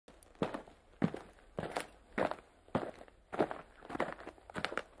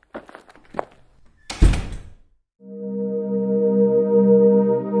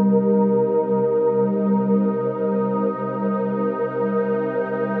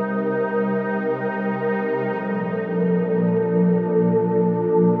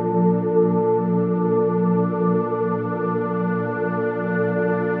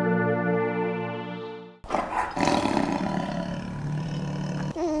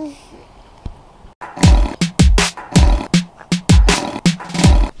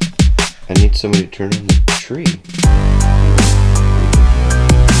somebody to turn on the tree.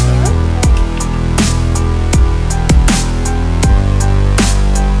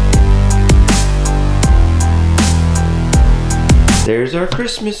 There's our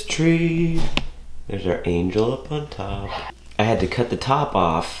Christmas tree. There's our angel up on top. I had to cut the top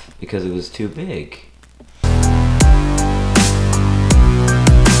off because it was too big.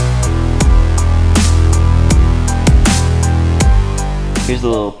 Here's a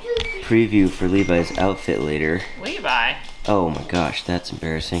little preview for Levi's outfit later. Levi? Oh my gosh, that's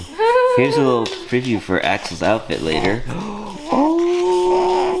embarrassing. Here's a little preview for Axel's outfit later. Oh,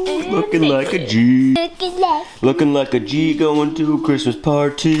 looking like a G. Looking like a G going to a Christmas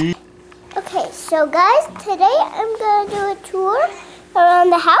party. Okay, so guys, today I'm gonna do a tour around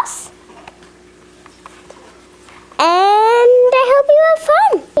the house. And I hope you have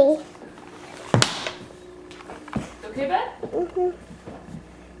fun. Okay, bud? Mm-hmm.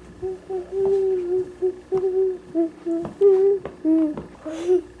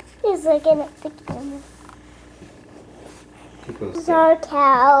 He's looking at the camera. This is our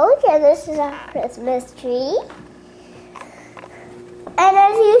couch, and this is our Christmas tree. And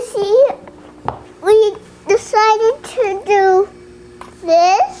as you see, we decided to do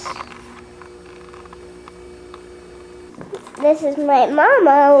this. This is my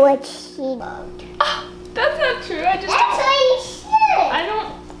mama, which she loved. Oh, that's not true. I just That's what you should.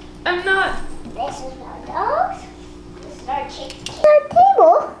 I'm not. This is our dogs. This is our chicken. This is our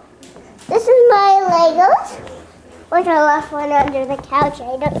table. This is my Legos, which I left one under the couch.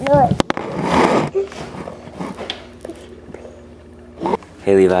 I don't know it.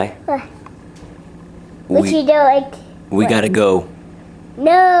 Hey Levi. What? What you doing? We gotta go.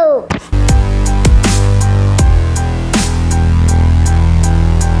 No.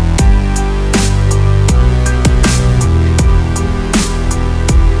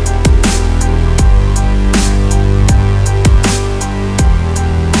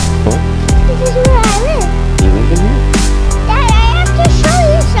 This is where I live. You live in here? Dad, I have to show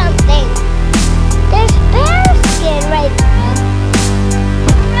you something. There's bear skin right there.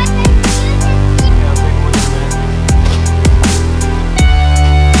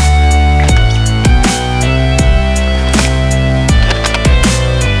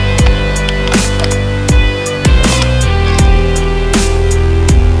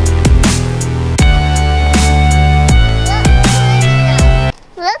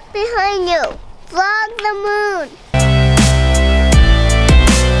 Look behind you. Vlog the moon.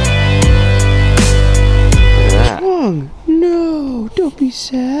 Look at that. No, don't be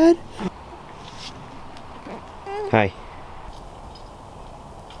sad. Hi.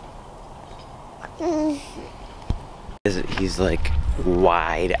 He's like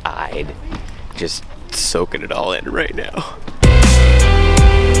wide-eyed, just soaking it all in right now.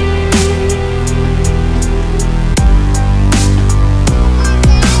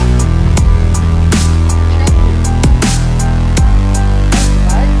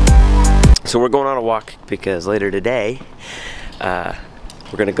 So we're going on a walk because later today,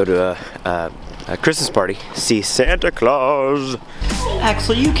 we're gonna go to a Christmas party, see Santa Claus.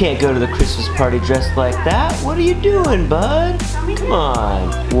 Axel, you can't go to the Christmas party dressed like that. What are you doing, bud? Come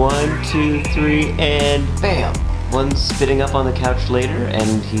on. 1, 2, 3, and bam. One's spitting up on the couch later,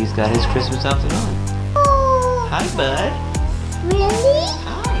 and he's got his Christmas outfit on. Oh. Hi, bud. Really?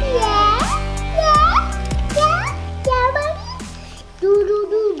 Hi. Yeah, buddy. Do do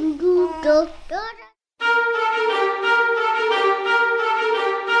do do do do do.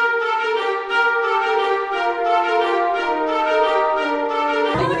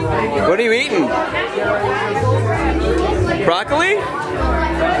 What are you eating? Broccoli?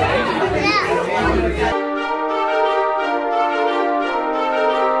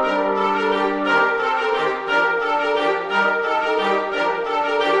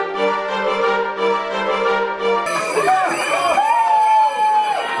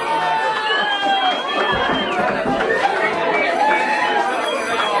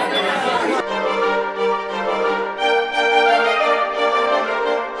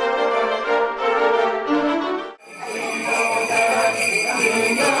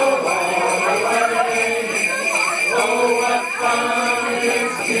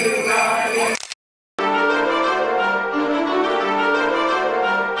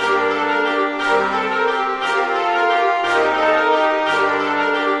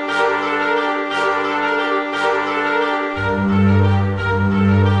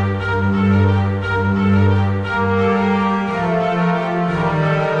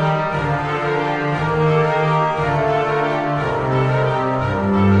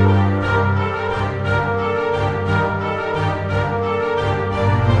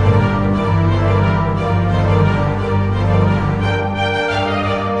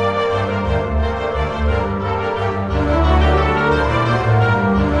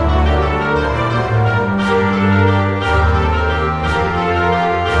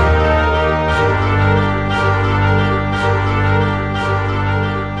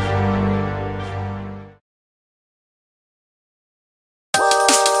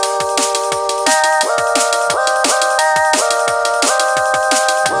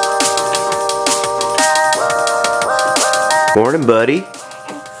 Morning, buddy.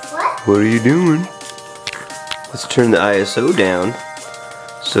 What? What are you doing? Let's turn the ISO down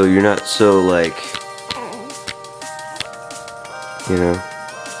so you're not so like, you know.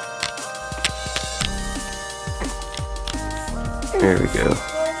 There we go.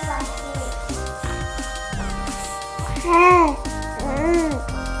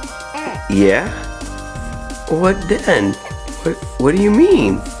 Yeah? What then? What do you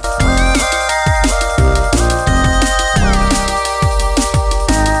mean?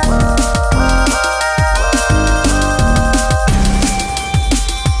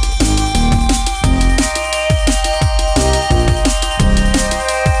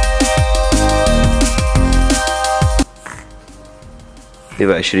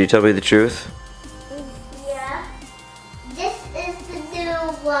 Levi, should you tell me the truth? Yeah. This is the new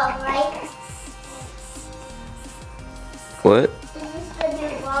vlog, right? What? This is the new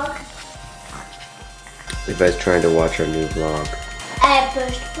vlog. Levi's trying to watch our new vlog. I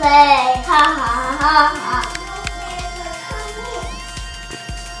pushed play. Ha ha ha ha.